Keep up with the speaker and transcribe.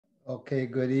Okay,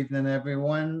 good evening,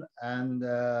 everyone, and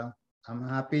I'm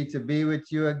happy to be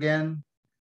with you again.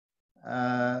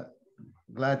 Uh,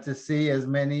 Glad to see as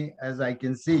many as I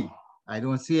can see. I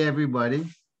don't see everybody.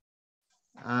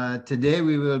 Today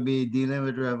we will be dealing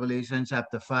with Revelation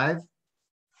chapter 5.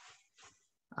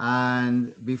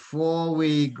 And before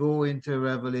we go into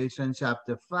Revelation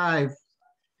chapter 5,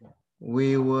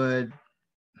 we would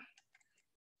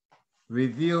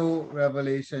review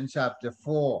Revelation chapter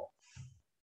 4.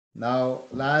 Now,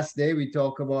 last day we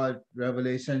talked about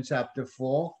Revelation chapter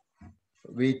 4.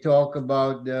 We talk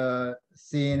about the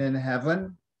scene in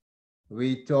heaven.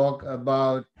 We talk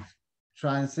about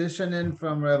transitioning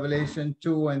from Revelation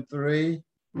 2 and 3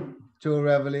 to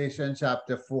Revelation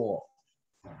chapter 4.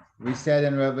 We said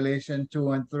in Revelation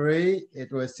 2 and 3,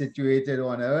 it was situated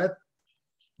on earth.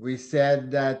 We said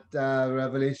that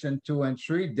Revelation 2 and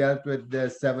 3 dealt with the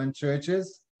seven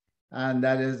churches, and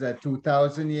that is a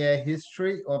 2,000-year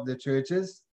history of the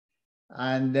churches.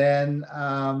 And then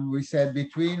we said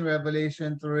between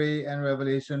Revelation 3 and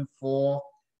Revelation 4,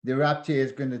 the rapture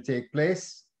is going to take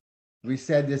place. We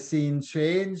said the scene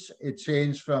changed. It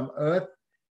changed from earth.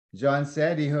 John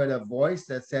said he heard a voice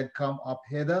that said, "Come up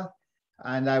hither,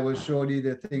 and I will show thee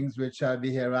the things which shall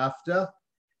be hereafter."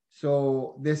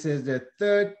 So this is the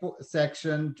third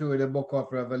section to the book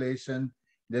of Revelation,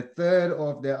 the third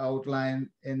of the outline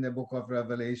in the book of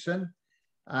Revelation.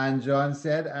 And John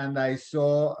said, "And I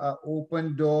saw an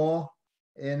open door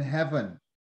in heaven."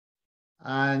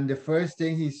 And the first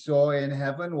thing he saw in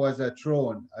heaven was a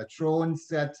throne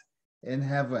set in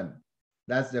heaven.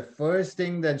 That's the first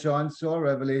thing that John saw,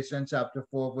 Revelation chapter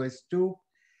 4, verse 2.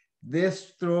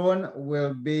 This throne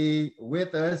will be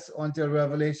with us until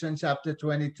Revelation chapter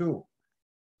 22.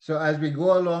 So as we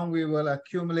go along, we will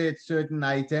accumulate certain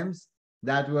items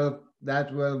that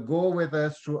will go with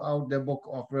us throughout the book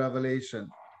of Revelation.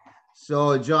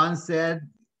 So John said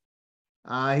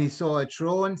he saw a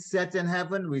throne set in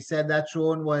heaven. We said that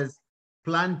throne was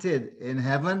planted in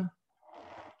heaven,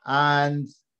 and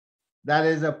that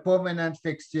is a permanent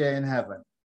fixture in heaven.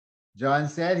 John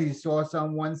said he saw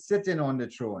someone sitting on the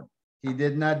throne. He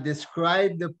did not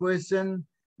describe the person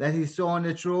that he saw on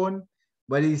the throne,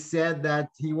 but he said that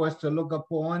he was to look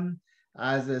upon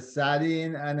as a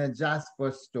sardine and a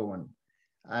jasper stone.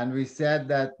 And we said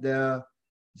that the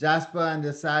jasper and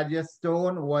the sardius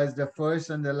stone was the first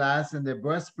and the last in the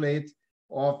breastplate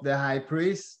of the high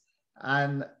priest.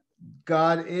 And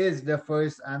God is the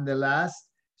first and the last.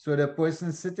 So the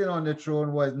person sitting on the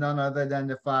throne was none other than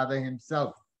the Father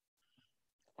himself.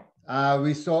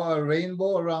 We saw a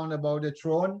rainbow around about the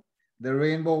throne. The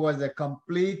rainbow was a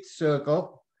complete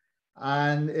circle,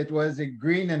 and it was a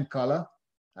green in color.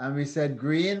 And we said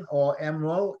green or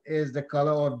emerald is the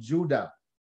color of Judah.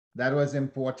 That was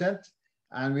important.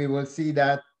 And we will see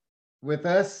that with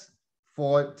us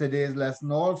for today's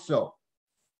lesson also.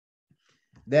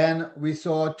 Then we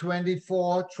saw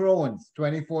 24 thrones,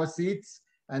 24 seats,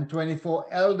 and 24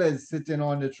 elders sitting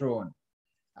on the throne.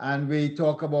 And we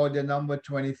talk about the number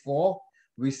 24.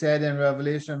 We said in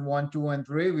Revelation 1, 2, and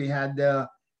 3, we had the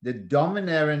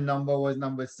domineering number was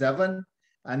number 7.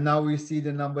 And now we see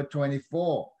the number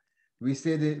 24. We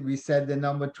said the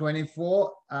number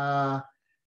 24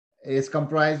 is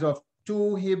comprised of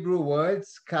two Hebrew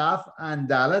words, kaf and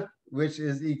dalet, which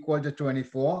is equal to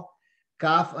 24.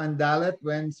 Kaf and dalet,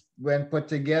 when put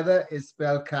together, is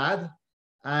spelled kad.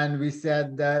 And we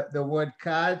said that the word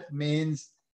kad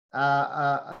means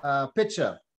a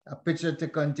pitcher to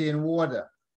contain water.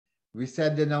 We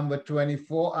said the number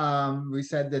 24, we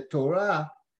said the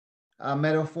Torah, a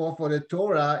metaphor for the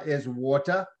Torah is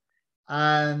water,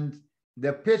 and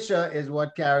the pitcher is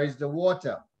what carries the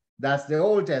water. That's the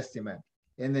Old Testament.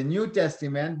 In the New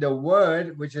Testament, the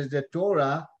Word, which is the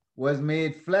Torah, was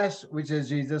made flesh, which is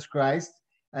Jesus Christ.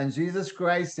 And Jesus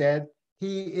Christ said,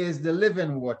 he is the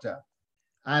living water.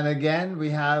 And again, we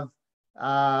have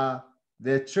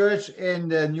the church in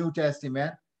the New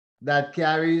Testament that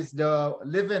carries the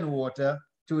living water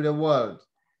to the world.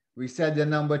 We said the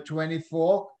number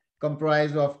 24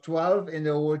 comprised of 12 in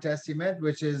the Old Testament,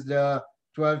 which is the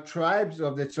 12 tribes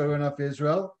of the children of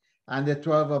Israel, and the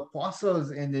 12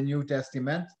 apostles in the New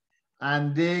Testament,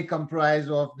 and they comprise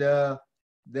of the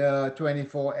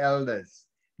 24 elders.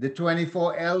 The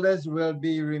 24 elders will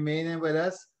be remaining with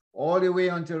us all the way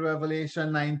until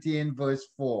Revelation 19, verse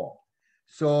 4.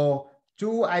 So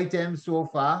 2 items so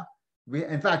far.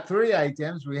 In fact, 3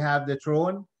 items. We have the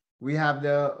throne, we have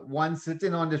the one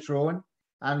sitting on the throne,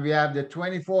 and we have the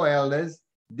 24 elders.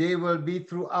 They will be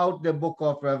throughout the book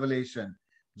of Revelation.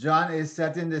 John is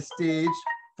setting the stage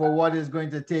for what is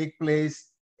going to take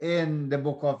place in the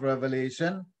book of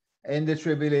Revelation in the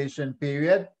tribulation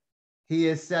period. he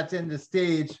is setting the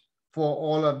stage for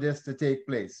all of this to take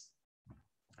place.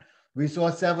 We saw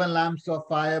 7 lamps of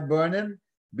fire burning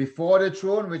before the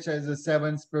throne, which is the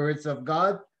 7 spirits of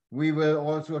God. We will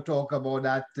also talk about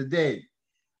that today.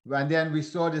 And then we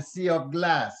saw the sea of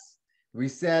glass. We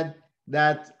said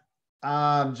that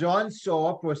John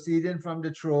saw proceeding from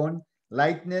the throne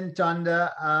lightning, thunder,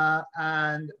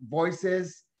 and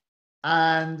voices.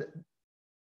 And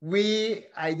we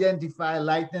identify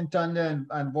lightning, thunder,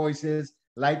 and voices,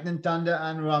 lightning, thunder,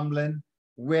 and rumbling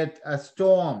with a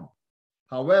storm.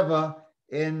 However,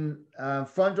 in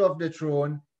front of the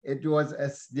throne,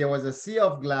 there was a sea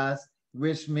of glass,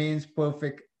 which means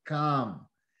perfect calm.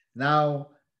 Now,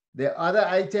 the other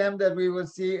item that we will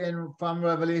see from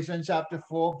Revelation chapter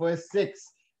 4, verse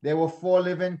 6, there were 4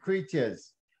 living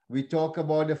creatures. We talk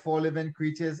about the 4 living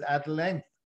creatures at length.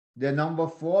 The number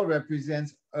 4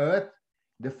 represents earth.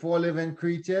 The 4 living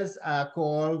creatures are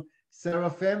called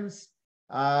seraphims.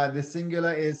 The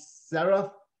singular is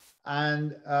seraph,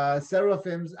 and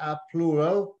seraphims are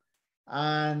plural,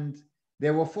 and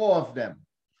there were 4 of them.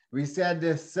 We said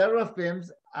the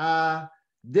seraphims are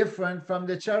different from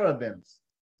the cherubims.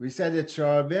 We said the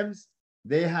cherubims,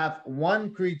 they have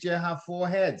one creature have 4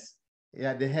 heads.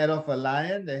 Yeah, the head of a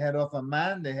lion, the head of a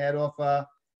man, the head of a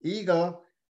eagle,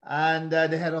 and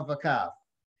the head of a calf.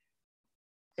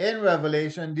 In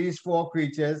Revelation, these 4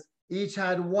 creatures each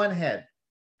had 1 head.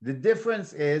 The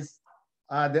difference is,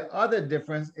 the other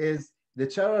difference is the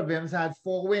cherubims had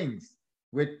 4 wings.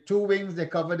 With 2 wings, they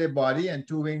cover their body, and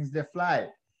 2 wings, they fly.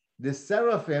 The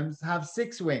seraphims have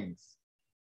 6 wings.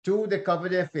 2, they cover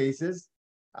their faces,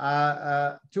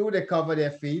 2, they cover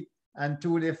their feet, and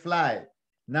 2, they fly.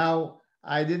 Now,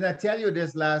 I did not tell you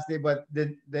this last day, but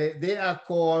they are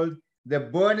called the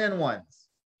burning ones.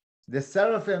 The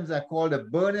seraphims are called the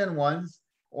burning ones,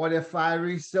 or the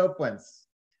fiery serpents.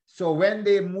 So when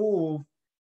they move,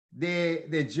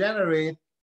 they generate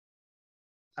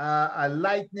a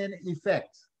lightning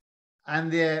effect,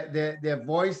 and their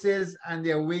voices and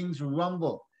their wings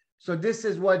rumble. So this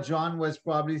is what John was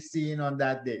probably seeing on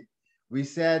that day. We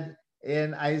said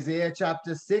in Isaiah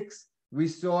chapter 6, we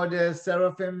saw the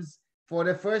seraphims for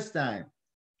the first time,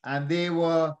 and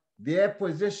their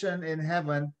position in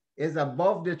heaven is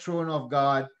above the throne of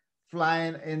God,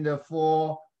 flying in the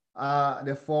four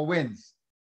winds,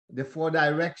 the 4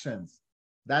 directions.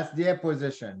 That's their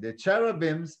position. The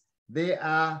cherubims, they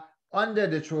are under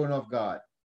the throne of God,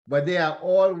 but they are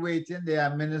all waiting. They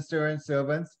are ministering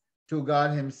servants to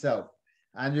God himself.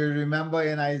 And you remember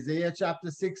in Isaiah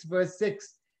chapter 6, verse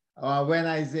 6, when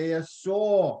Isaiah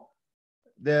saw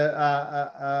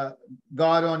the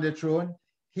God on the throne,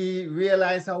 he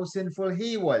realized how sinful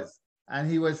he was. And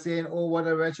he was saying, oh, what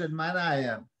a wretched man I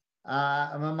am.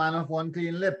 I'm a man of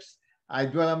unclean lips. I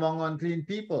dwell among unclean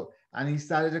people. And he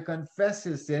started to confess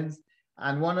his sins.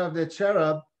 And one of the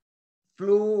cherub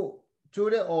flew to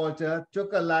the altar,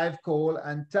 took a live coal,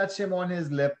 and touched him on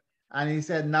his lip. And he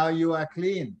said, now you are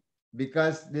clean,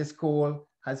 because this coal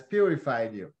has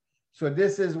purified you. So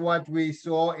this is what we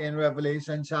saw in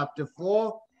Revelation chapter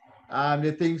 4.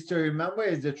 The things to remember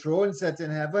is the throne set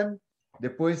in heaven, the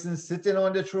person sitting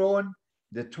on the throne,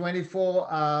 the 24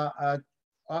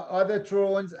 other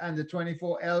thrones, and the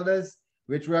 24 elders,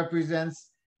 which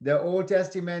represents the Old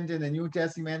Testament and the New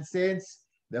Testament saints,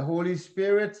 the Holy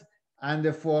Spirit, and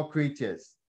the 4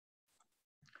 creatures.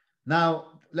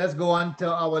 Now, let's go on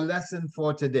to our lesson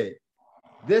for today.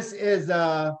 This is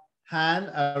a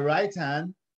right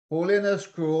hand, holding a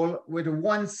scroll with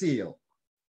 1 seal.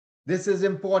 This is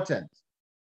important.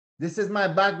 This is my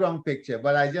background picture,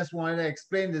 but I just wanted to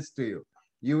explain this to you.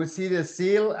 You will see the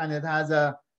seal, and it has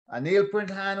a nail print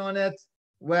hand on it.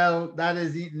 Well, that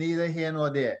is neither here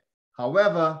nor there.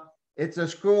 However, it's a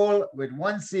scroll with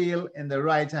 1 seal in the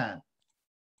right hand.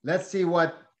 Let's see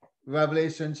what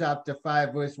Revelation chapter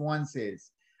 5, verse 1 says.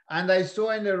 And I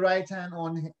saw in the right hand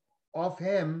of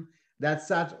him that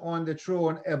sat on the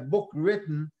throne a book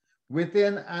written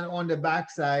within and on the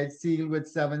backside, sealed with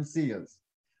 7 seals.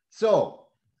 So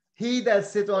he that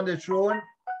sits on the throne,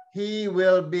 he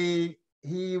will be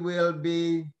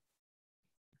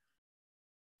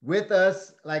with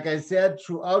us, like I said,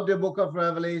 throughout the book of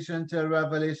Revelation till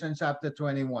Revelation chapter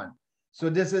 21. So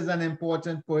this is an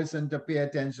important person to pay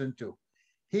attention to.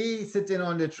 He sitting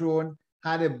on the throne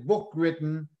had a book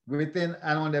written within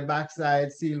and on the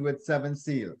backside, sealed with 7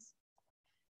 seals.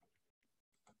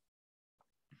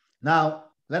 Now,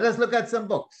 let us look at some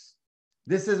books.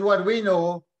 This is what we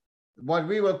know, what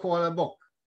we will call a book.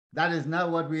 That is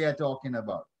not what we are talking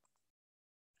about.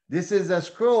 This is a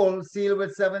scroll sealed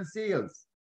with 7 seals.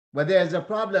 But there's a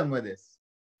problem with this.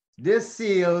 These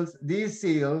seals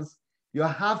You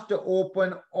have to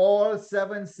open all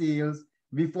 7 seals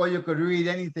before you could read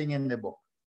anything in the book.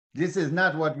 This is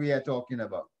not what we are talking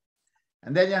about.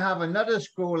 And then you have another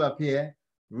scroll up here,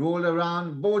 roll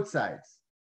around both sides,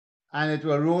 and it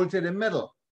will roll to the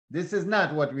middle. This is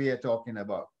not what we are talking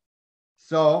about.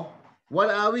 So what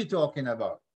are we talking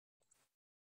about?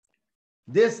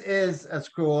 This is a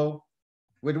scroll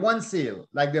with 1 seal,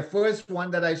 like the first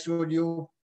one that I showed you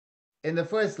in the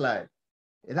first slide.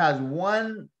 It has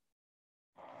 1,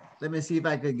 let me see if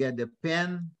I could get the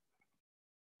pen.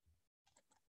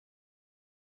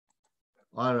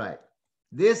 All right.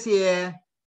 This here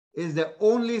is the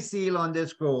only seal on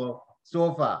this scroll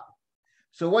so far.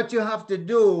 So what you have to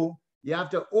do, you have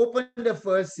to open the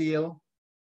first seal,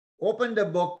 open the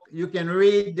book, you can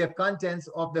read the contents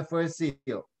of the first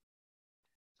seal.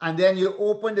 And then you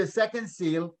open the second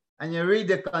seal and you read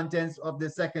the contents of the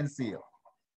second seal.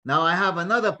 Now I have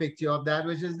another picture of that,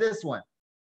 which is this one.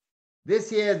 This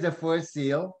here is the first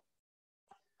seal.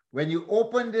 When you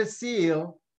open the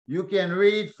seal, you can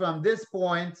read from this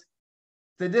point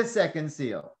to this second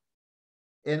seal.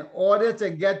 In order to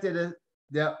get to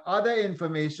the other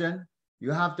information,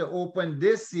 you have to open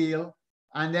this seal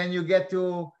and then you get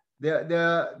to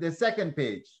the second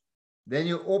page. Then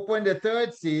you open the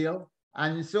third seal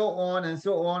and so on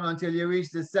until you reach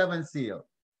the 7th seal.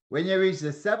 When you reach the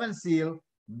 7th seal,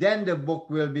 then the book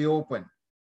will be open.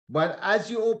 But as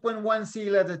you open 1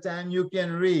 seal at a time, you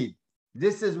can read.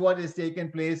 This is what is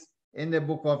taking place in the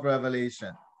book of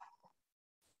Revelation.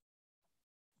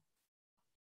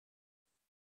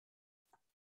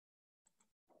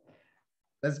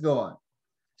 Let's go on.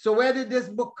 So where did this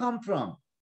book come from?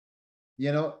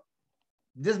 You know,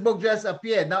 this book just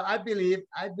appeared. Now I believe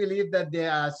that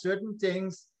there are certain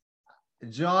things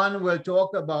John will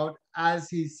talk about as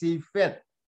he sees fit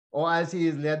or as he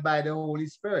is led by the Holy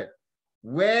Spirit.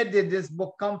 Where did this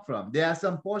book come from? There are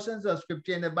some portions of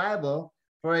scripture in the Bible.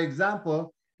 For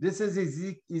example, this is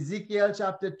Ezekiel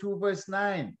chapter 2, verse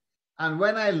 9. And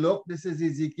when I looked, this is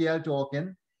Ezekiel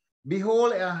talking,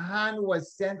 behold, a hand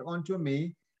was sent unto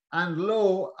me, and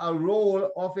lo, a roll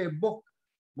of a book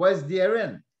was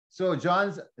therein. So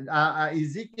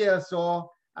Ezekiel saw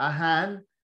a hand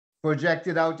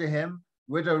projected out to him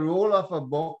with a roll of a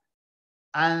book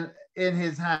and in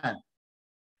his hand.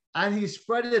 And he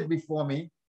spread it before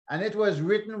me, and it was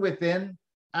written within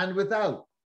and without.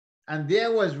 And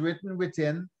there was written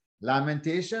within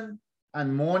lamentation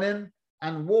and mourning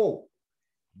and woe.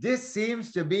 This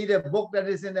seems to be the book that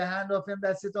is in the hand of him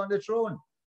that sits on the throne.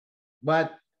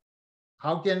 But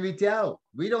how can we tell?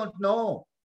 We don't know.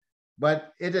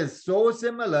 But it is so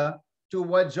similar to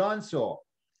what John saw.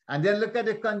 And then look at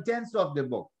the contents of the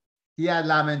book. He had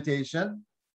lamentation,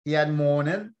 he had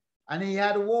mourning, and he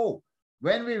had woe.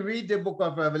 When we read the book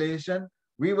of Revelation,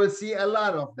 we will see a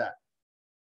lot of that.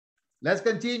 Let's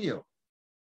continue.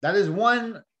 That is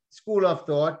one school of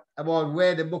thought about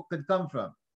where the book could come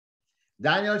from.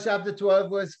 Daniel chapter 12,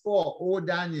 verse 4. O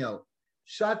Daniel,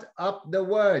 shut up the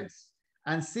words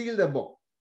and seal the book.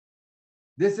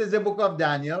 This is the book of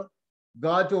Daniel.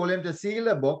 God told him to seal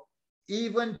the book,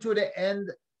 even to the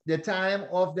end, the time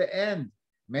of the end.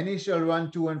 Many shall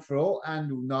run to and fro,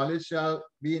 and knowledge shall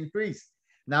be increased.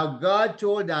 Now, God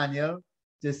told Daniel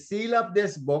to seal up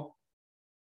this book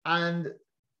and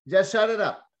just shut it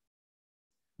up.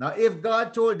 Now, if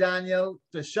God told Daniel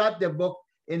to shut the book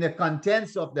in the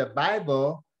contents of the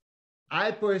Bible,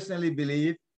 I personally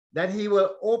believe that he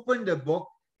will open the book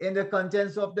in the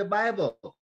contents of the Bible.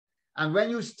 And when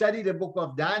you study the book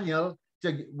of Daniel,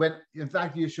 in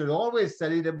fact, you should always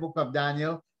study the book of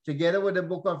Daniel together with the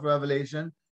book of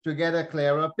Revelation to get a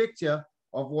clearer picture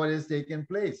of what is taking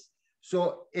place.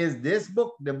 So is this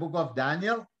book the book of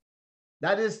Daniel?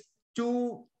 That is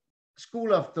two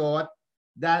school of thought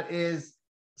that is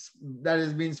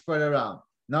being spread around.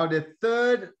 Now, the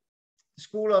third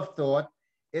school of thought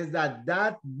is that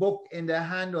that book in the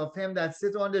hand of him that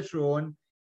sits on the throne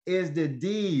is the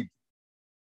deed,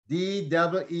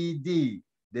 D-E-E-D,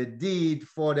 the deed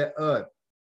for the earth.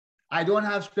 I don't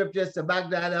have scriptures to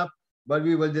back that up, but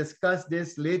we will discuss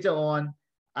this later on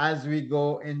as we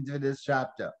go into this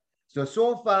chapter.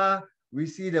 So far, we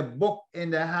see the book in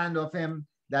the hand of him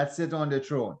that sits on the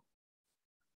throne.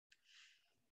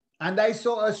 And I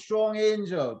saw a strong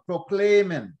angel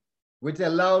proclaiming with a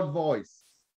loud voice,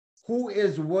 who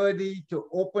is worthy to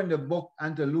open the book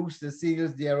and to loose the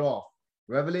seals thereof?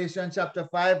 Revelation chapter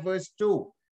 5, verse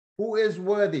 2. Who is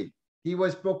worthy? He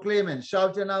was proclaiming,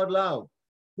 shouting out loud,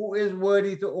 who is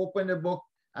worthy to open the book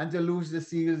and to loose the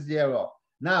seals thereof?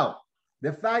 Now,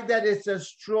 the fact that it's a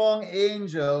strong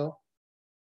angel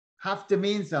have to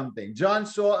mean something. John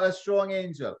saw a strong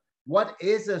angel. What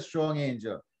is a strong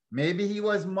angel? Maybe he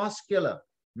was muscular.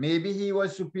 Maybe he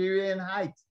was superior in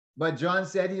height. But John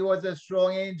said he was a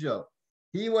strong angel.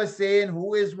 He was saying,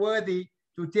 who is worthy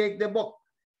to take the book?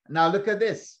 Now look at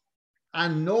this.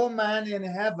 And no man in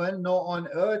heaven, nor on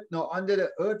earth, nor under the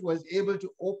earth was able to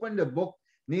open the book,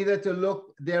 neither to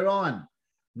look thereon.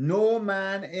 No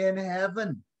man in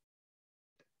heaven.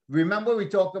 Remember, we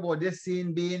talked about this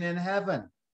scene being in heaven.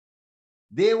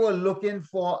 They were looking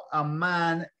for a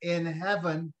man in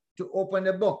heaven to open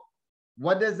the book.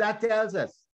 What does that tell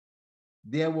us?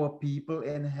 There were people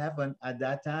in heaven at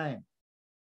that time.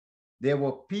 There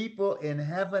were people in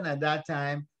heaven at that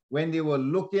time when they were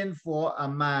looking for a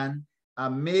man,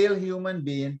 a male human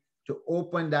being, to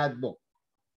open that book.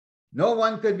 No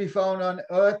one could be found on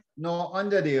earth nor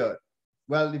under the earth.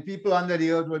 Well, the people under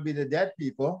the earth will be the dead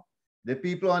people. The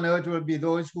people on earth will be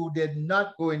those who did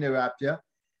not go in the rapture.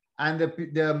 And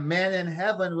the men in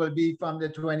heaven will be from the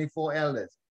 24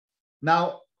 elders.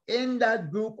 Now, in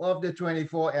that group of the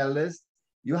 24 elders,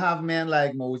 you have men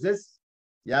like Moses,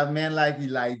 you have men like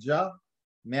Elijah,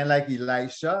 men like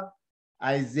Elisha,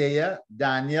 Isaiah,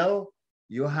 Daniel,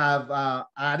 you have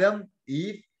Adam,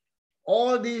 Eve.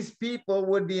 All these people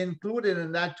would be included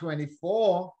in that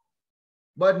 24,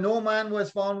 but no man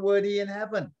was found worthy in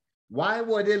heaven. Why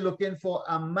were they looking for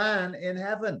a man in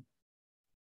heaven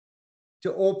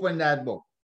to open that book?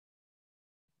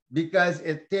 Because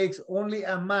it takes only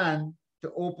a man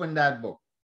to open that book.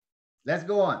 Let's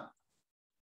go on.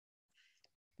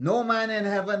 No man in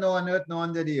heaven, nor on earth, nor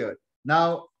under the earth.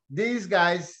 Now, these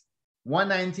guys,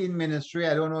 119 Ministry,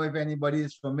 I don't know if anybody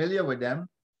is familiar with them.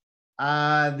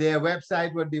 Their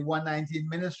website would be 119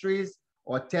 Ministries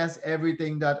or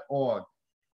testeverything.org.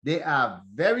 They are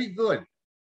very good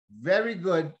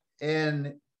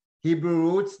in Hebrew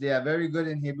roots. They are very good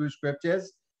in Hebrew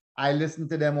scriptures. I listen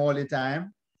to them all the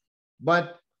time.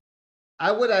 But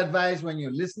I would advise when you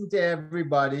listen to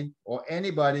everybody or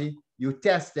anybody, you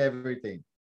test everything.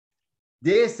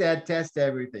 They said test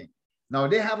everything. Now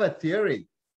they have a theory,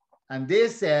 and they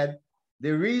said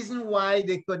the reason why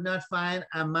they could not find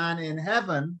a man in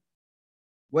heaven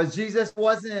was Jesus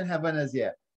wasn't in heaven as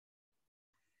yet.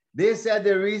 They said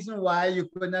the reason why you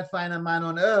could not find a man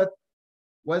on earth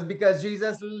was because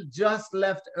Jesus just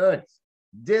left earth.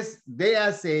 They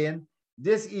are saying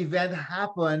this event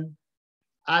happened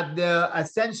at the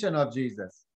ascension of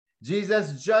Jesus.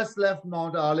 Jesus just left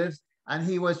Mount Olives and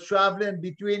he was traveling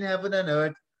between heaven and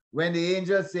earth when the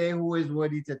angels say who is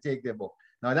worthy to take the book.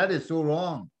 Now that is so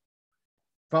wrong.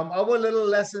 From our little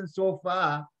lesson so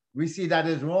far, we see that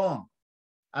is wrong.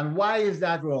 And why is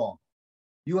that wrong?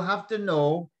 You have to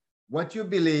know what you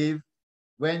believe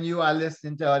when you are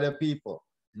listening to other people.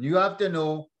 You have to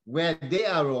know where they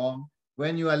are wrong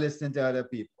when you are listening to other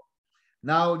people.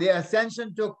 Now, the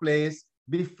ascension took place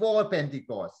before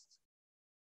Pentecost.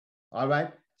 All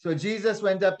right? So Jesus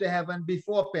went up to heaven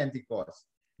before Pentecost.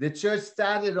 The church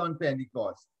started on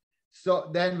Pentecost. So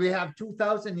then we have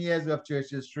 2,000 years of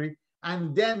church history,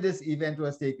 and then this event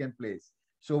was taking place.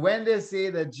 So when they say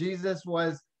that Jesus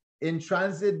was in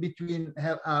transit between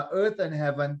earth and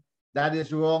heaven, that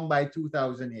is wrong by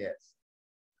 2,000 years.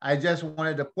 I just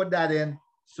wanted to put that in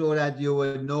so that you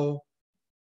would know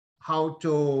how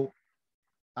to,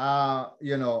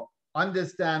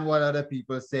 understand what other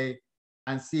people say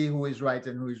and see who is right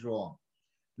and who is wrong.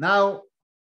 Now,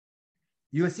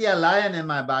 you see a lion in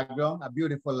my background, a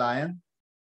beautiful lion.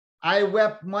 I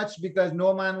wept much because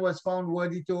no man was found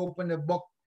worthy to open the book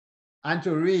and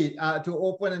to read, to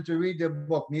open and to read the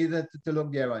book, neither to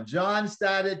look thereon. John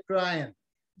started crying.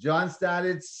 John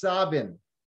started sobbing.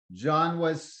 John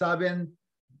was sobbing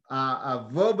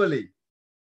verbally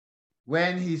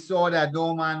when he saw that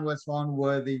no man was found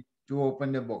worthy to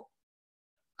open the book.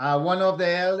 One of the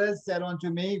elders said unto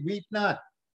me, weep not.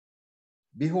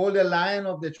 Behold, the Lion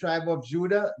of the tribe of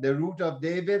Judah, the root of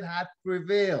David, hath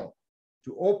prevailed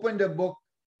to open the book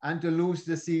and to loose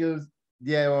the seals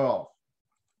thereof.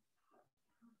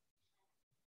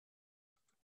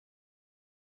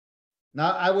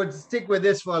 Now, I would stick with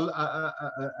this for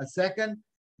a second.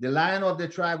 The Lion of the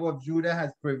tribe of Judah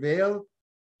has prevailed.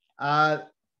 And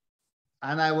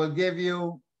I will give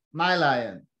you my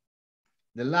lion,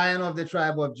 the Lion of the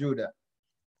tribe of Judah.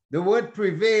 The word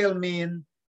prevail means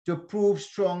to prove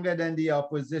stronger than the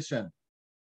opposition.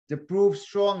 To prove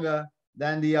stronger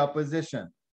than the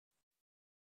opposition.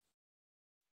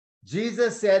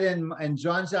 Jesus said in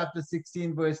John chapter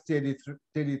 16, verse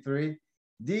 33,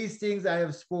 these things I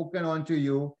have spoken unto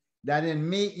you, that in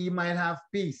me ye might have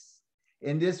peace.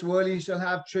 In this world ye shall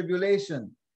have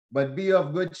tribulation, but be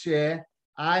of good cheer.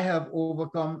 I have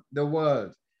overcome the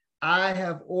world. I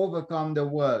have overcome the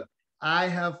world. I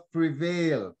have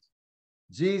prevailed.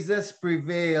 Jesus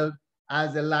prevailed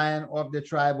as the Lion of the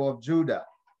tribe of Judah.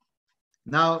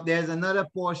 Now, there's another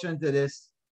portion to this.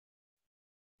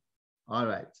 All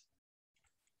right.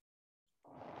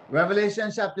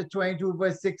 Revelation chapter 22,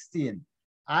 verse 16.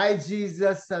 I,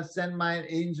 Jesus, have sent my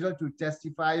angel to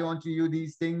testify unto you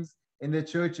these things in the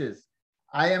churches.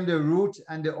 I am the root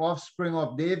and the offspring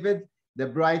of David, the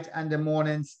bright and the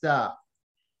morning star.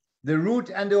 The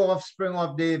root and the offspring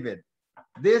of David.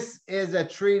 This is a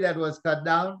tree that was cut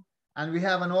down, and we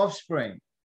have an offspring.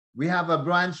 We have a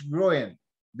branch growing.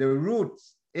 The root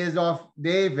is of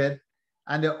David,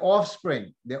 and the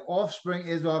offspring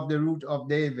is of the root of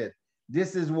David.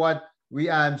 This is what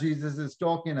Jesus is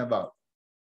talking about.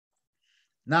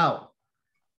 Now,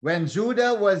 when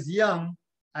Judah was young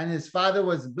and his father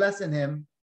was blessing him,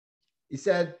 he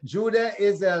said, Judah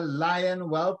is a lion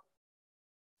whelp.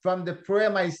 From the prey,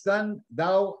 my son,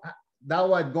 thou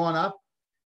art gone up.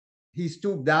 He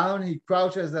stooped down, he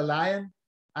crouched as a lion,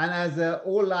 and as an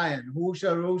old lion, who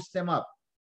shall roast him up?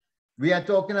 We are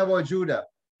talking about Judah.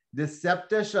 The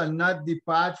scepter shall not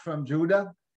depart from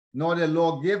Judah, nor the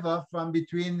lawgiver from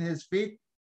between his feet,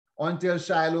 until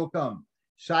Shiloh come.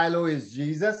 Shiloh is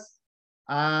Jesus.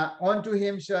 Unto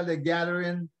him shall the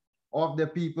gathering of the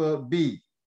people be.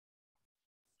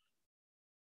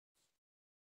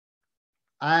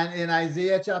 And in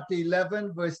Isaiah chapter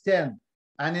 11, verse 10,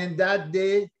 and in that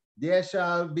day there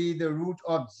shall be the root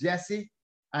of Jesse,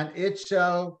 and to it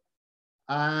shall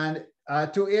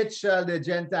the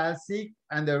Gentiles seek,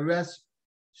 and the rest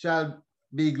shall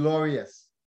be glorious.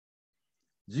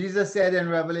 Jesus said in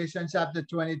Revelation chapter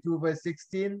 22, verse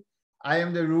 16, I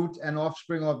am the root and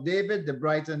offspring of David, the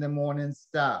bright and the morning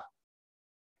star.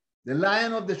 The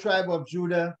Lion of the tribe of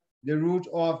Judah, the root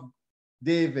of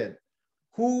David.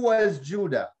 Who was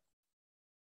Judah?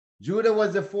 Judah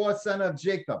was the fourth son of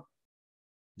Jacob.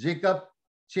 Jacob,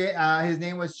 his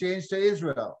name was changed to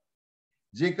Israel.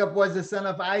 Jacob was the son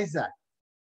of Isaac.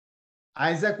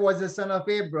 Isaac was the son of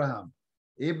Abraham.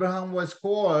 Abraham was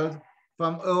called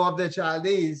from Ur of the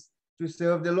Chaldees to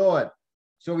serve the Lord.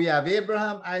 So we have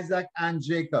Abraham, Isaac, and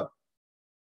Jacob.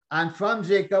 And from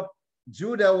Jacob,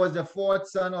 Judah was the fourth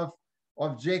son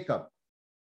of Jacob.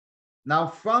 Now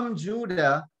from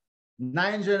Judah,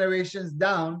 9 generations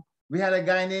down, we had a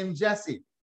guy named Jesse.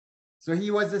 So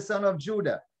he was the son of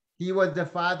Judah. He was the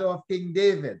father of King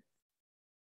David.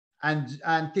 And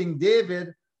King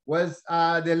David was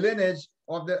the lineage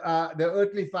of the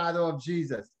earthly father of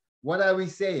Jesus. What are we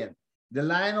saying? The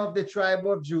Lion of the tribe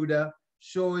of Judah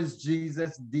shows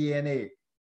Jesus' DNA.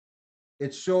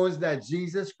 It shows that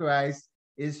Jesus Christ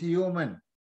is human.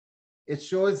 It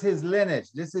shows his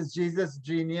lineage. This is Jesus'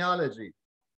 genealogy.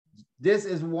 This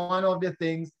is one of the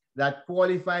things that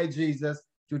qualify Jesus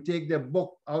to take the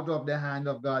book out of the hand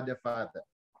of God the Father.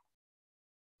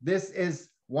 This is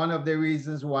one of the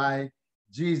reasons why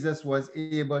Jesus was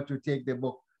able to take the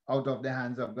book out of the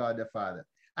hands of God the Father.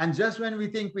 And just when we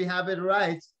think we have it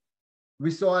right, we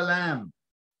saw a lamb.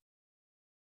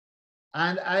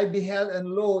 And I beheld, and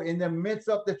lo, in the midst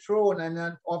of the throne and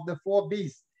of the 4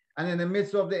 beasts, and in the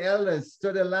midst of the elders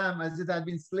stood a lamb as it had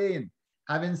been slain,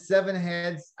 having 7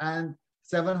 heads and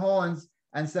 7 horns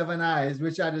and 7 eyes,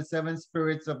 which are the 7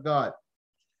 spirits of God.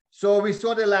 So we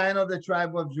saw the Lion of the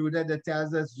tribe of Judah that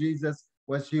tells us Jesus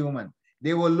was human.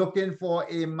 They were looking for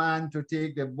a man to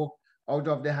take the book out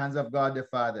of the hands of God the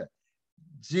Father.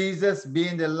 Jesus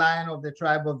being the Lion of the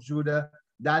tribe of Judah,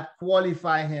 that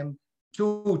qualify him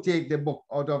to take the book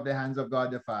out of the hands of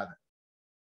God the Father.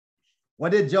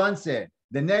 What did John say?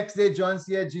 The next day, John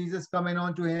saw Jesus coming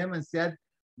unto him and said,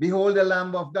 Behold the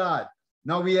Lamb of God.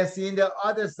 Now we are seeing the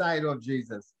other side of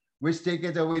Jesus, which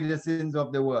taketh away the sins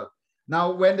of the world.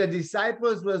 Now, when the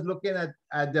disciples was looking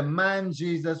at the man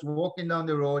Jesus walking down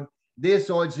the road, they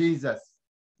saw Jesus.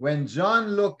 When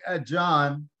John looked at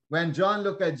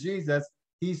Jesus,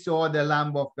 he saw the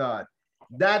Lamb of God.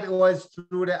 That was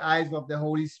through the eyes of the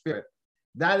Holy Spirit.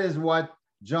 That is what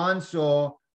John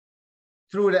saw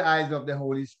through the eyes of the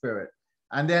Holy Spirit.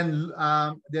 And then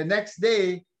the next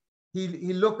day,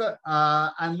 he looked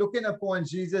and looking upon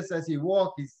Jesus as he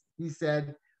walked, he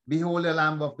said, Behold the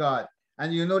Lamb of God.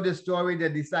 And you know the story, the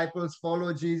disciples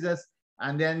followed Jesus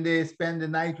and then they spend the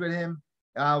night with him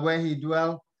where he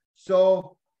dwelt.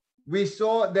 So we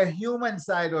saw the human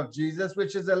side of Jesus,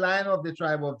 which is the Lion of the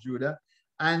tribe of Judah.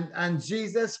 And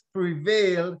Jesus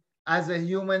prevailed as a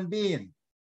human being.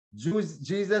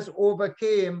 Jesus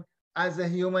overcame as a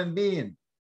human being.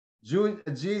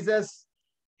 Jesus,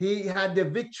 he had the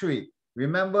victory.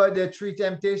 Remember the 3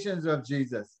 temptations of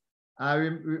Jesus.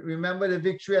 Remember the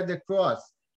victory at the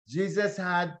cross. Jesus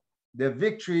had the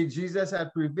victory, Jesus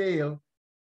had prevailed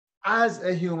as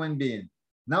a human being.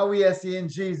 Now we are seeing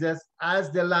Jesus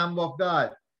as the Lamb of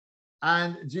God.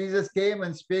 And Jesus came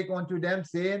and spake unto them,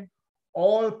 saying,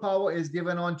 all power is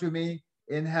given unto me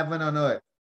in heaven and earth.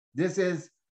 This is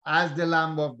as the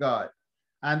Lamb of God.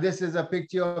 And this is a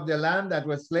picture of the lamb that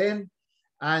was slain.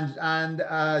 And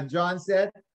John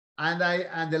said,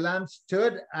 and the lamb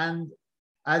stood, and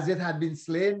as it had been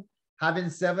slain, having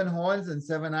 7 horns and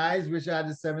 7 eyes, which are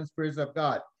the 7 spirits of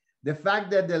God. The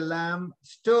fact that the lamb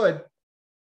stood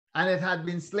and it had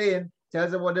been slain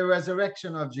tells about the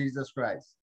resurrection of Jesus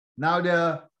Christ. Now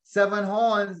the 7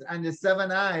 horns and the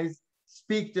 7 eyes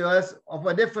speak to us of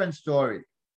a different story.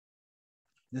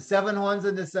 The 7 horns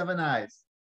and the 7 eyes.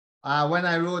 When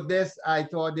I wrote this, I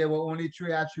thought there were only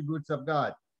 3 attributes of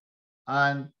God.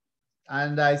 And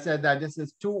I said that this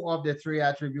is 2 of the 3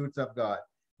 attributes of God.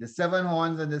 The 7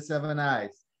 horns and the 7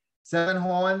 eyes. 7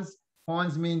 horns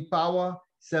mean power.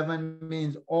 7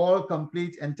 means all,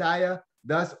 complete, entire.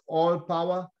 Thus, all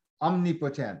power,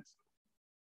 omnipotent.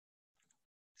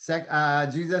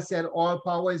 Jesus said, all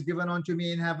power is given unto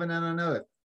me in heaven and on earth.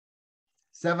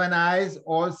 7 eyes,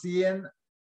 all seeing,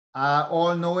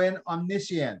 all knowing,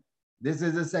 omniscient. This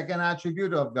is the 2nd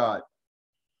attribute of God.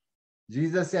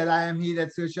 Jesus said, I am he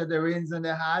that searcheth the reins and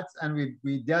the hearts. And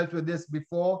we dealt with this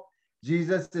before.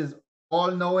 Jesus is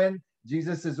all knowing.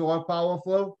 Jesus is all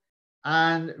powerful.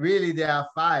 And really there are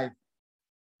 5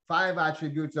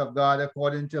 attributes of God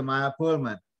according to Maya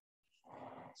Pullman.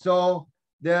 So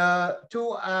the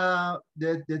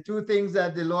two things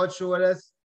that the Lord showed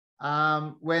us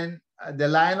when the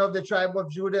Lion of the tribe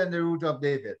of Judah and the Root of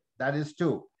David, that is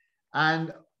 2.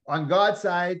 And on God's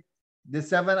side, the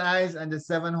 7 eyes and the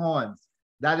 7 horns,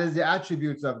 that is the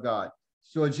attributes of God.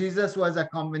 So Jesus was a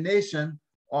combination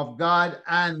of God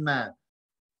and man.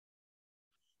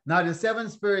 Now the 7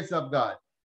 spirits of God.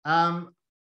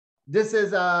 This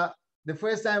is the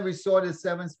first time we saw the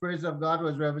 7 spirits of God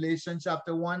was Revelation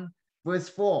chapter 1, verse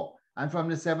 4. And from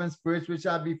the 7 spirits which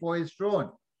are before his throne.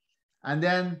 And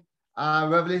then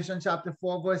Revelation chapter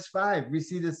 4, verse 5. We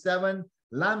see the 7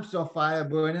 lamps of fire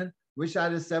burning, which are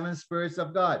the 7 spirits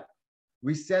of God.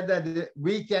 We said that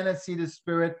we cannot see the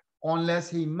Spirit unless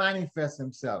he manifests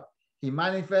himself. He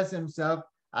manifests himself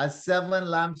as 7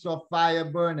 lamps of fire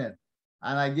burning.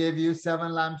 And I gave you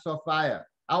 7 lamps of fire.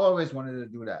 I always wanted to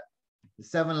do that. The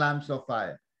 7 lamps of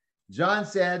fire. John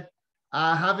said,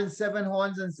 having 7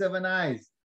 horns and 7 eyes,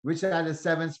 which are the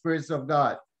 7 spirits of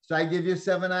God. So I give you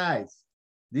 7 eyes.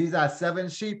 These are 7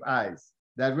 sheep eyes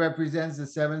that represents the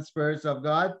 7 spirits of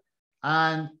God.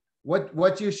 And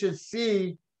what you should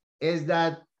see is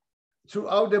that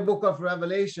throughout the book of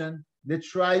Revelation, the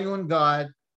triune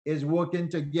God is working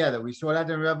together. We saw that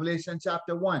in Revelation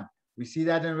chapter 1. We see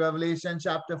that in Revelation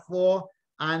chapter 4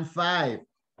 and 5.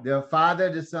 The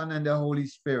Father, the Son, and the Holy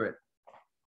Spirit.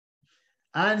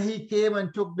 And he came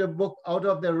and took the book out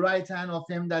of the right hand of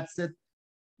him that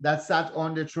sat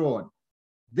on the throne.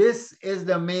 This is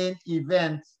the main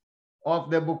event of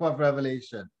the book of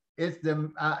Revelation. It's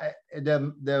the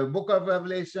book of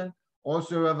Revelation,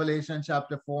 also Revelation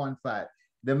chapter 4 and 5,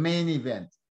 the main event.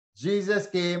 Jesus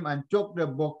came and took the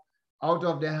book out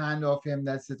of the hand of him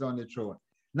that sits on the throne.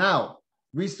 Now,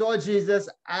 we saw Jesus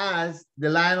as the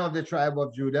Lion of the tribe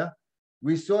of Judah.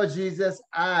 We saw Jesus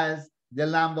as the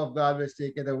Lamb of God which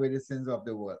taketh away the sins of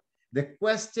the world. The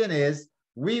question is,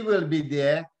 we will be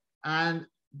there, and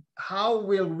how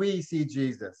will we see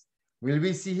Jesus? Will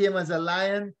we see him as a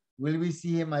lion? Will we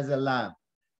see him as a lamb?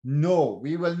 No,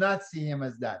 we will not see him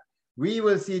as that. We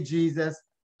will see Jesus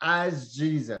as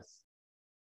Jesus.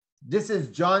 This is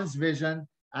John's vision,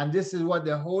 and this is what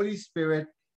the Holy Spirit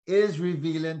is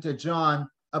revealing to John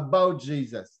about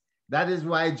Jesus. That is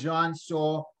why John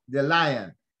saw the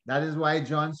lion. That is why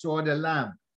John saw the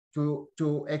lamb, to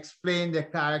explain the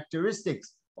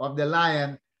characteristics of the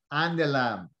lion and the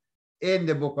lamb in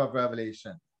the book of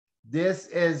Revelation. This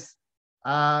is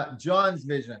John's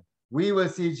vision. We will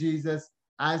see Jesus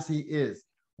as he is.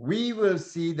 We will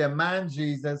see the man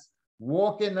Jesus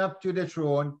walking up to the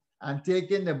throne and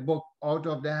taking the book out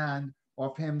of the hand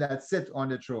of him that sits on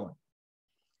the throne.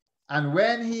 And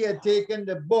when he had taken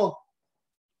the book,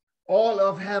 all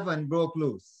of heaven broke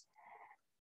loose.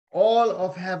 All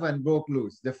of heaven broke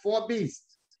loose. The 4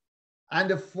 beasts and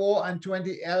the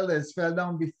 24 elders fell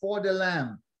down before the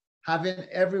Lamb, having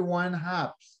every one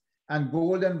harps and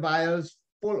golden vials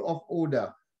full of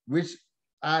odor, which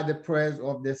are the prayers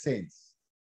of the saints.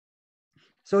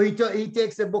 So he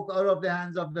takes the book out of the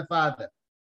hands of the Father,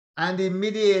 and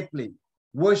immediately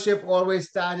worship always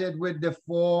started with the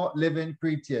 4 living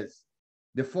creatures.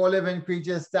 The 4 living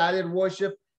creatures started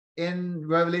worship in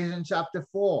Revelation chapter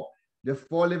 4. The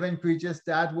 4 living creatures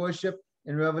start worship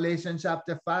in Revelation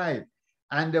chapter 5.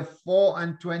 And the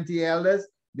 24 elders,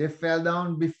 they fell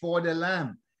down before the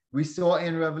Lamb. We saw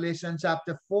in Revelation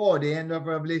chapter 4, the end of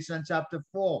Revelation chapter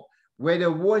 4, where they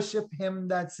worship him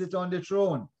that sit on the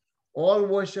throne. All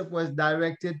worship was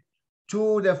directed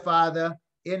to the Father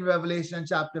in Revelation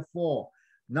chapter 4.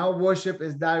 Now worship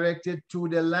is directed to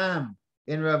the Lamb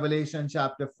in Revelation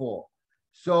chapter 4.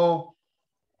 So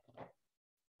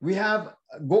we have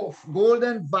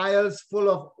golden vials full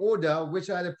of odor, which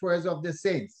are the prayers of the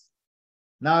saints.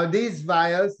 Now these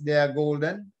vials, they are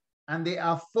golden and they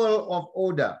are full of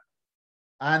odor.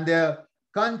 And the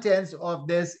contents of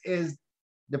this is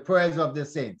the prayers of the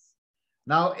saints.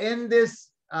 Now in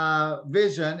this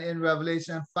vision in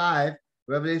Revelation 5,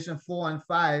 Revelation 4 and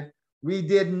 5, we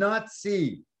did not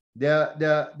see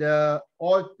the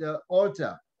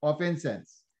altar of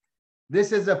incense.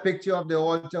 This is a picture of the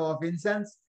altar of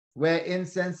incense, where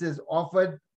incense is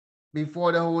offered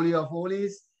before the Holy of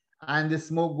Holies, and the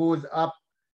smoke goes up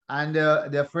and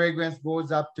the fragrance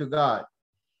goes up to God.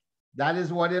 That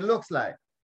is what it looks like.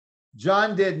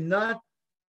 John did not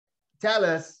tell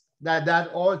us that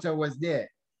that altar was there.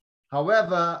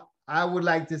 However, I would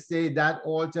like to say that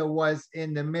altar was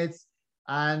in the midst,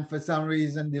 and for some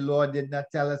reason, the Lord did not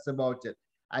tell us about it.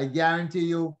 I guarantee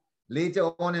you,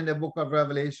 later on in the book of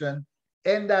Revelation,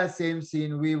 in that same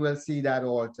scene, we will see that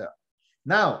altar.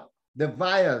 Now, the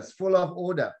vials full of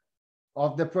odor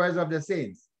of the prayers of the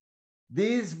saints.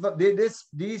 These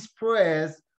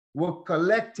prayers were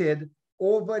collected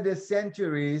over the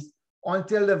centuries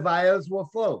until the vials were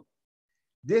full.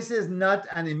 This is not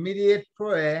an immediate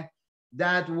prayer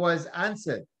that was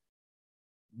answered.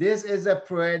 This is a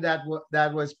prayer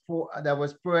that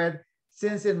was prayed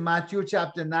since in Matthew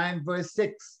chapter 9, verse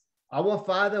 6. Our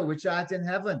Father, which art in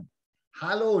heaven,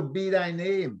 hallowed be thy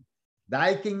name.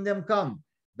 Thy kingdom come,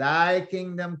 thy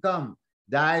kingdom come,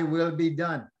 thy will be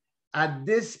done. At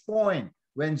this point,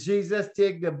 when Jesus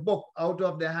takes the book out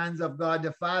of the hands of God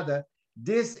the Father,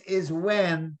 this is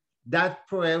when that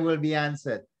prayer will be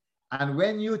answered. And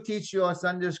when you teach your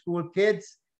Sunday school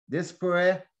kids this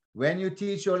prayer, when you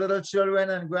teach your little children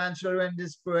and grandchildren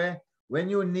this prayer, when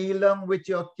you kneel down with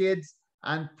your kids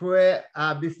and pray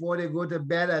before they go to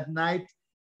bed at night,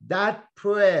 that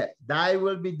prayer, thy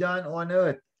will be done on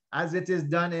earth as it is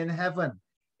done in heaven,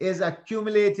 is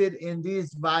accumulated in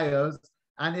these vials,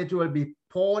 and it will be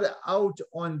poured out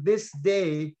on this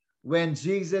day when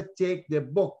Jesus takes the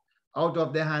book out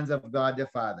of the hands of God the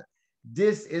Father.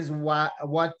 This is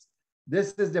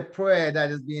this is the prayer that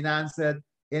is being answered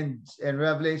in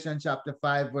Revelation chapter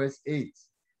 5, verse 8.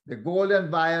 The golden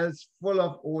vials full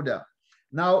of odor.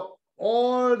 Now,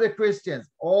 all the Christians,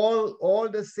 all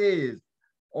the saved,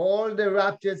 all the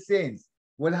raptured saints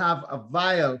will have a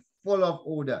vial full of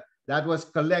odor that was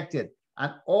collected,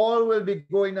 and all will be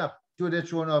going up to the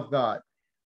throne of God.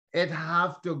 It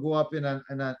have to go up in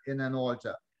an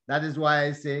altar. That is why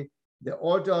I say the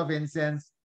altar of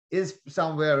incense is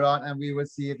somewhere around, and we will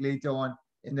see it later on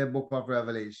in the book of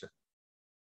Revelation.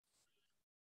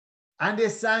 And they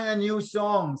sang a new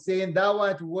song, saying, Thou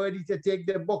art worthy to take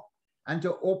the book and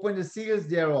to open the seals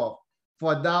thereof,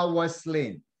 for thou wast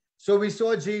slain. So we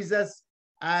saw Jesus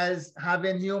as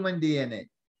having human DNA.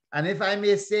 And if I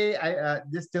may say,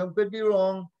 this term could be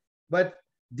wrong, but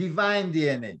divine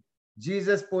DNA.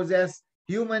 Jesus possessed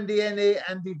human DNA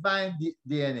and divine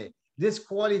DNA. This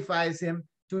qualifies him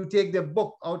to take the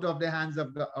book out of the hands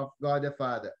of God the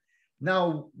Father.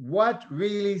 Now, what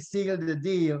really sealed the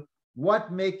deal,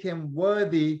 what make him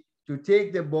worthy to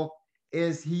take the book,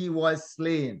 is he was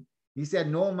slain. He said,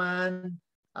 no man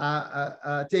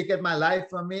taketh my life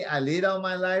from me. I lay down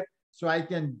my life so I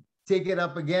can take it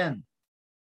up again.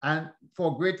 And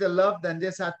for greater love than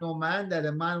this hath no man, that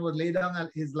a man would lay down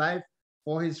his life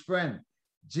for his friend.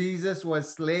 Jesus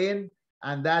was slain,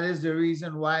 and that is the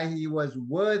reason why he was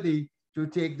worthy to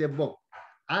take the book.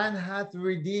 And hath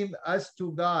redeemed us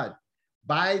to God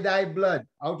by thy blood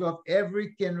out of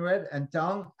every kindred and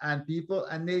tongue and people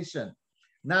and nation.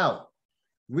 Now,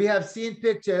 we have seen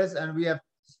pictures and we have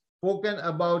spoken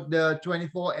about the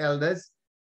 24 elders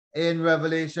in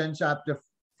Revelation chapter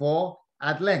 4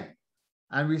 at length.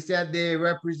 And we said they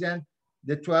represent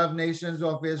the 12 nations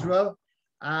of Israel,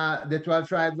 the 12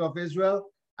 tribes of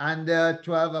Israel, and the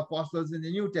 12 apostles in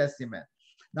the New Testament.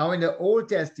 Now, in the Old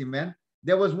Testament,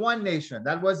 there was one nation,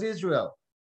 that was Israel.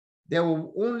 There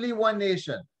was only one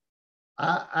nation.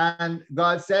 And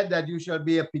God said that you shall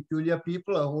be a peculiar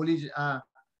people, a holy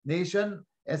nation,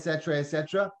 etc.,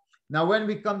 etc. Now, when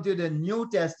we come to the New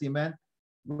Testament,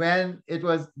 when it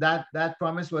was that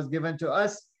promise was given to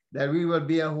us, that we will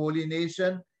be a holy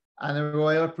nation and a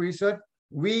royal priesthood,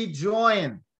 We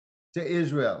joined to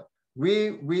Israel.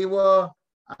 We were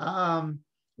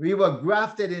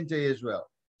grafted into Israel.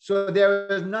 So there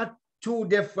is not two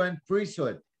different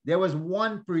priesthood. There was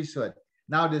one priesthood.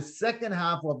 Now the second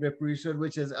half of the priesthood,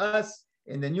 which is us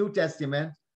in the New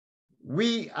Testament,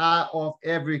 we are of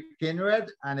every kindred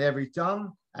and every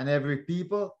tongue and every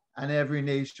people and every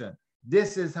nation.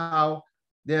 This is how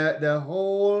the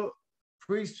whole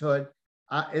priesthood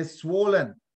is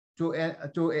swollen to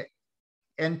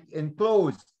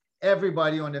enclose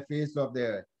everybody on the face of the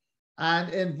earth.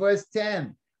 And in verse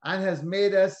 10, and has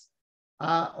made us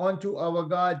unto our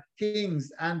God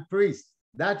kings and priests.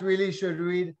 That really should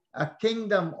read a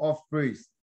kingdom of priests,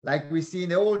 like we see in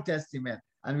the Old Testament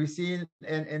and we see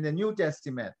in the New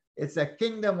Testament. It's a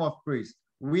kingdom of priests.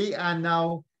 We are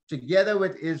now, together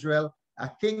with Israel,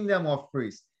 a kingdom of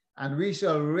priests, and we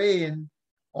shall reign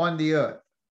on the earth.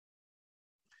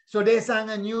 So they sang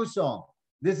a new song.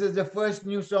 This is the first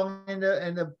new song in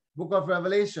the book of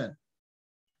Revelation.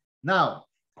 Now,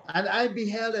 and I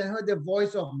beheld and heard the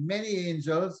voice of many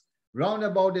angels round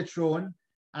about the throne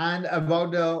and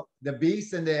about the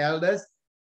beasts and the elders,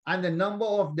 and the number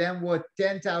of them were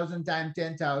 10,000 times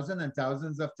 10,000 and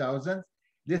thousands of thousands.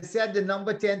 They said the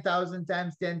number 10,000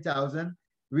 times 10,000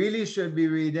 really should be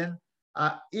reading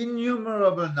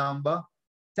innumerable number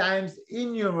times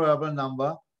innumerable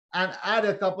number, and add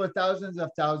a couple of thousands of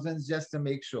thousands just to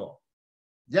make sure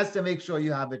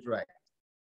you have it right.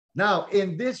 Now,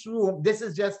 in this room, this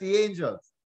is just the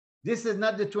angels. This is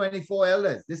not the 24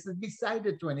 elders. This is beside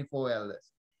the 24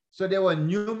 elders. So there were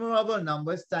numerable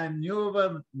numbers times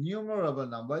numerable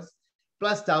numbers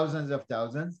plus thousands of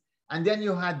thousands. And then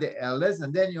you had the elders,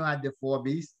 and then you had the four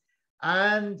beasts,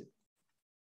 and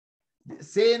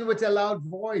saying with a loud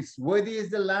voice, worthy is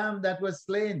the Lamb that was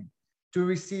slain to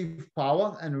receive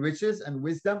power and riches and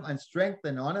wisdom and strength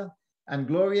and honor and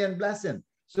glory and blessing.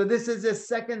 So this is the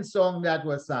second song that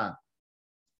was sung.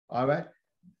 All right.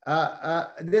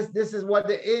 This is what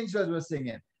the angels were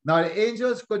singing. Now the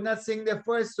angels could not sing the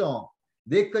first song.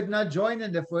 They could not join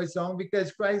in the first song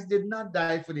because Christ did not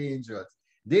die for the angels.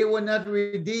 They were not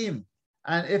redeemed.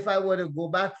 And if I were to go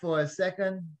back for a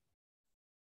second.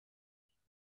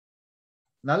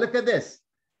 Now look at this.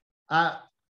 And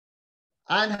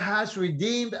has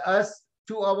redeemed us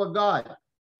to our God.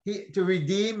 To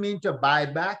redeem means to buy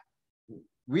back.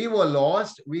 We were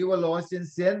lost in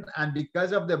sin, and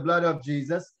because of the blood of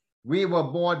Jesus, we were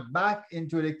brought back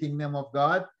into the kingdom of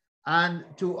God and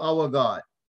to our God.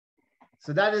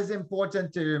 So that is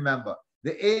important to remember.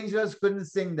 The angels couldn't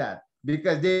sing that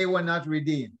because they were not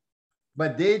redeemed,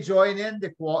 but they joined in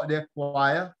the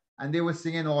choir and they were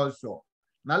singing also.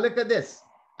 Now look at this.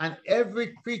 And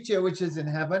every creature which is in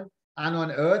heaven and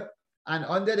on earth and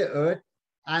under the earth,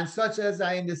 and such as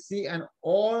are in the sea and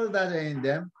all that are in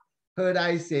them, heard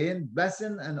I saying,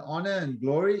 blessing and honor and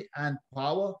glory and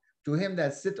power to him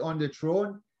that sit on the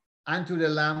throne and to the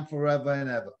Lamb forever and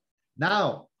ever.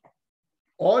 Now,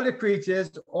 all the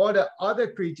creatures, all the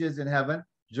other creatures in heaven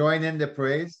join in the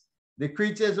praise. The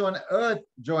creatures on earth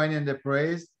join in the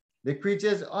praise. The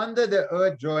creatures under the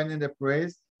earth join in the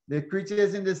praise. The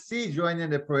creatures in the sea join in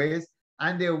the praise,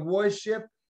 and they worship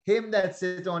him that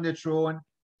sits on the throne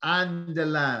and the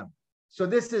Lamb. So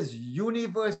this is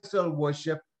universal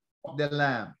worship of the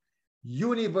Lamb.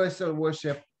 Universal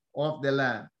worship of the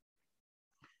Lamb.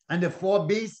 And the four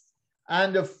beasts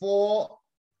and the four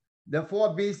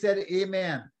beasts said,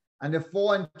 Amen. And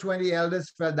the 24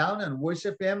 elders fell down and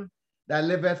worshiped him that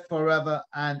liveth forever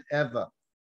and ever.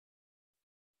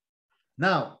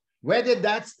 Now, where did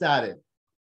that start?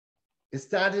 It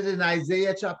started in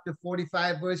Isaiah chapter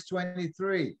 45, verse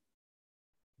 23,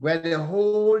 where the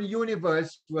whole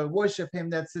universe will worship him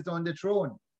that sits on the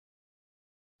throne.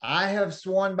 I have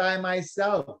sworn by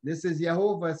myself. This is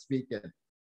Jehovah speaking.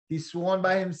 He sworn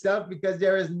by himself because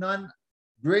there is none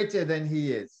greater than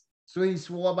he is. So he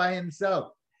swore by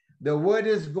himself. The word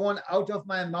is gone out of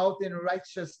my mouth in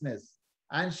righteousness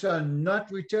and shall not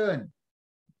return,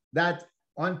 that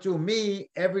unto me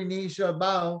every knee shall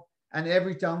bow and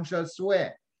every tongue shall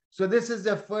swear. So this is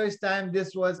the first time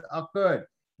this was occurred,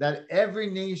 that every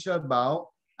knee shall bow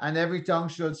and every tongue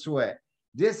shall swear.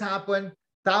 This happened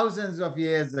thousands of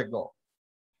years ago.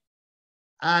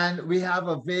 And we have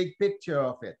a vague picture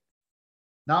of it.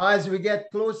 Now, as we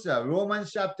get closer,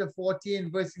 Romans chapter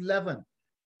 14, verse 11,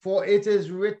 for it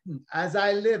is written, as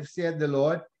I live, saith the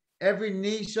Lord, every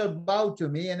knee shall bow to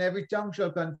me and every tongue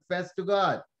shall confess to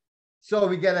God. So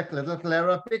we get a little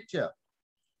clearer picture.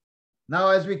 Now,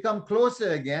 as we come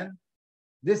closer again,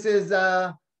 this is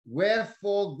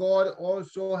wherefore God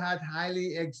also hath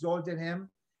highly exalted him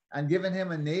and given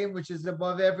him a name which is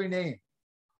above every name,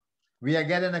 We are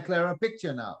getting a clearer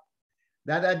picture now.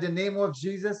 That at the name of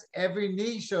Jesus, every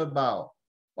knee shall bow,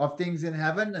 of things in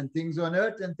heaven and things on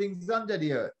earth and things under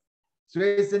the earth. So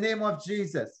it's the name of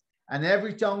Jesus. And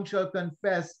every tongue shall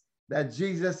confess that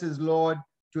Jesus is Lord,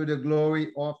 to the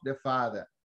glory of the Father.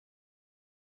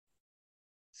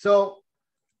 So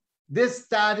this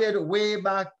started way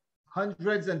back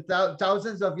hundreds and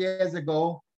thousands of years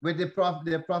ago with the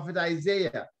prophet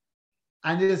Isaiah.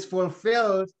 And it is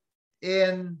fulfilled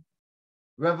in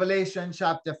Revelation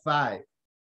chapter 5.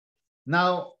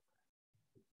 Now,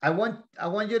 I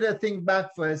want you to think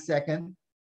back for a second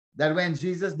that when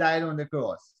Jesus died on the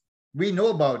cross, we know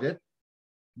about it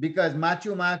because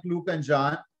Matthew, Mark, Luke, and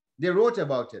John, they wrote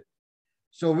about it.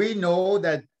 So we know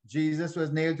that Jesus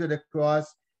was nailed to the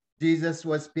cross. Jesus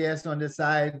was pierced on the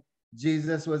side.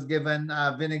 Jesus was given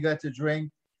vinegar to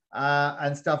drink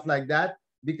and stuff like that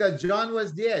because John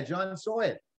was there. John saw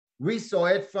it. We saw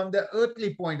it from the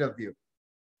earthly point of view.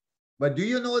 But do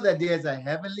you know that there's a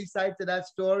heavenly side to that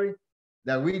story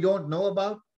that we don't know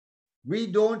about? We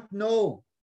don't know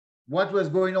what was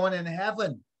going on in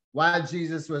heaven while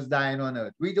Jesus was dying on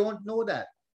earth. We don't know that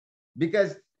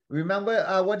because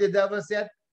remember what the devil said?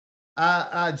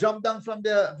 Jump down from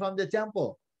the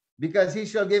temple because he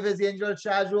shall give his angel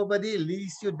charge over thee,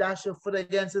 lest you dash your foot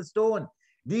against a stone.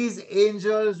 These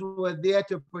angels were there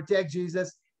to protect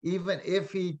Jesus even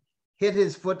if he hit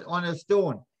his foot on a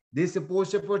stone. They're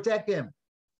supposed to protect him.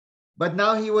 But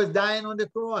now he was dying on the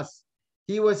cross.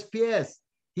 He was pierced.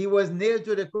 He was nailed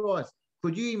to the cross.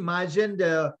 Could you imagine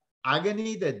the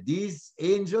agony that these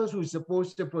angels who were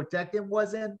supposed to protect him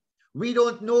was in? We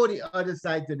don't know the other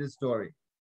side to the story.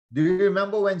 Do you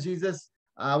remember when Jesus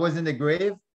was in the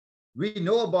grave? We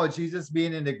know about Jesus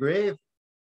being in the grave.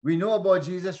 We know about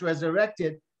Jesus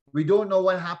resurrected. We don't know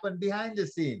what happened behind the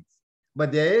scenes.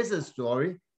 But there is a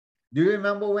story. Do you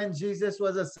remember when Jesus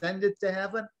was ascended to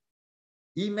heaven?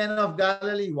 Ye men of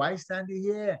Galilee, why stand ye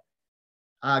here?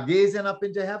 Gazing up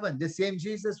into heaven. The same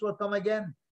Jesus will come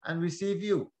again and receive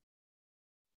you.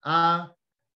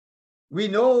 We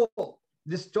know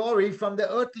the story from the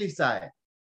earthly side,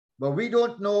 but we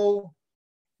don't know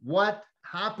what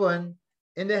happened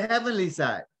in the heavenly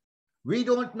side. We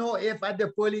don't know if at the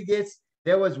pearly gates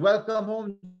there was welcome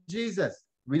home Jesus.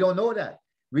 We don't know that.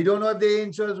 We don't know if the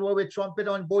angels were with trumpet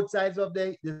on both sides of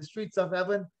the streets of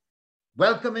heaven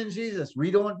welcoming Jesus. We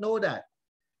don't know that.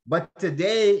 But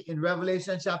today in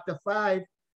Revelation chapter 5,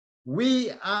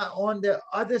 we are on the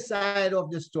other side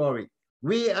of the story.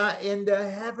 We are in the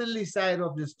heavenly side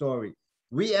of the story.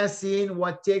 We are seeing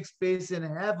what takes place in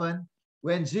heaven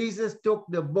when Jesus took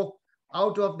the book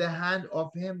out of the hand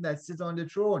of him that sits on the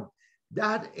throne.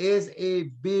 That is a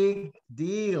big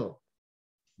deal.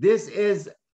 This is,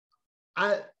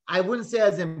 I wouldn't say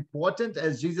as important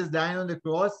as Jesus dying on the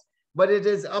cross, but it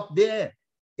is up there.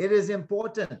 It is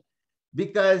important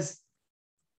because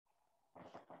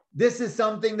this is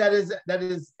something that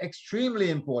is extremely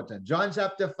important. John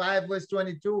chapter 5, verse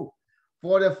 22.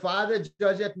 For the Father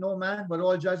judgeth no man, but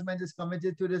all judgment is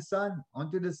committed to the Son,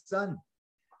 unto the Son.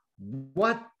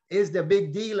 What is the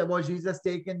big deal about Jesus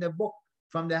taking the book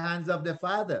from the hands of the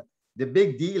Father? The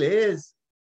big deal is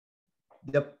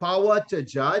the power to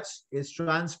judge is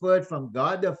transferred from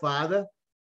God the Father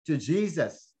to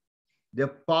Jesus. The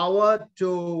power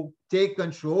to take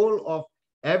control of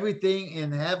everything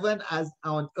in heaven as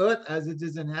on earth as it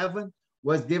is in heaven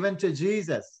was given to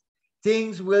Jesus.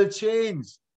 Things will change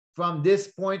from this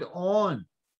point on.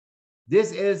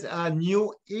 This is a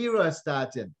new era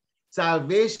starting.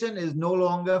 Salvation is no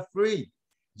longer free.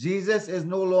 Jesus is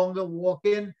no longer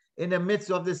walking in the midst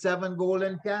of the 7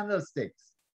 golden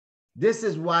candlesticks. This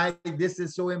is why this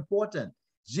is so important.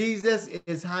 Jesus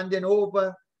is handing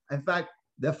over, in fact,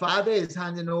 the Father is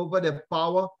handing over the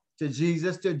power to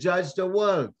Jesus to judge the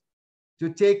world,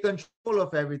 to take control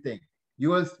of everything.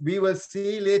 We will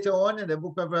see later on in the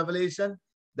book of Revelation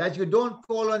that you don't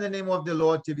call on the name of the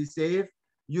Lord to be saved.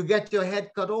 You get your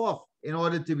head cut off in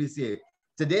order to be saved.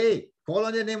 Today, call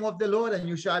on the name of the Lord and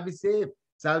you shall be saved.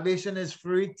 Salvation is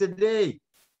free today.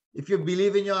 If you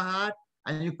believe in your heart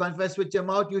and you confess with your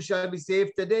mouth, you shall be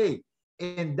saved today.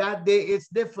 In that day, it's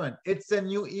different. It's a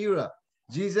new era.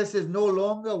 Jesus is no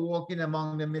longer walking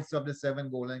among the midst of the 7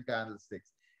 golden candlesticks.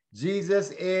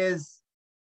 Jesus is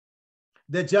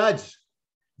the judge.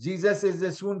 Jesus is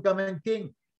the soon coming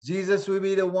king. Jesus will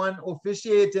be the one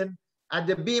officiating at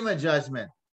the Bema judgment.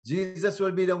 Jesus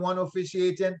will be the one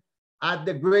officiating at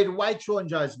the great white throne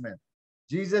judgment.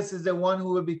 Jesus is the one who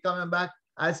will be coming back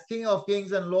as King of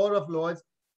Kings and Lord of Lords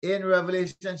in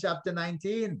Revelation chapter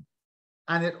 19.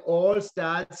 And it all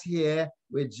starts here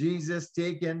with Jesus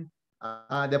taking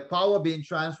the power being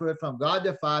transferred from God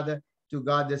the Father to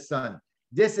God the Son.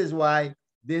 This is why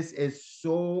this is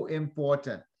so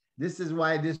important. This is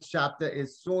why this chapter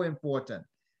is so important,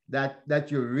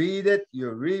 that you read it, you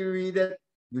reread it,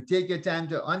 you take your time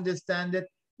to understand it.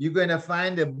 You're going to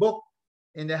find a book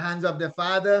in the hands of the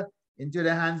Father, into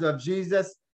the hands of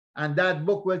Jesus, and that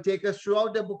book will take us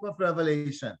throughout the book of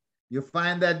Revelation. You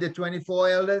find that the 24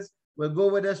 elders will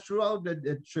go with us throughout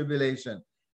the tribulation.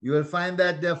 You will find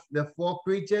that the four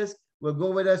creatures will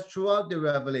go with us throughout the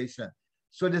Revelation.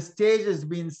 So the stage is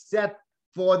being set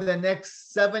for the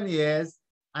next 7 years,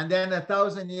 and then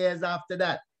 1,000 years after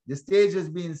that. The stage is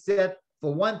being set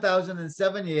for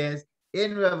 1,007 years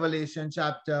in Revelation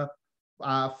chapter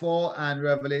 4 and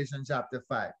Revelation chapter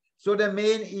 5. So the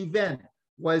main event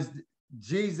was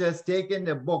Jesus taking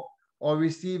the book or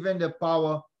receiving the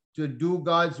power to do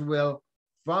God's will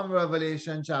from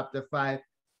Revelation chapter 5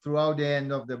 throughout the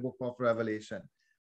end of the book of Revelation.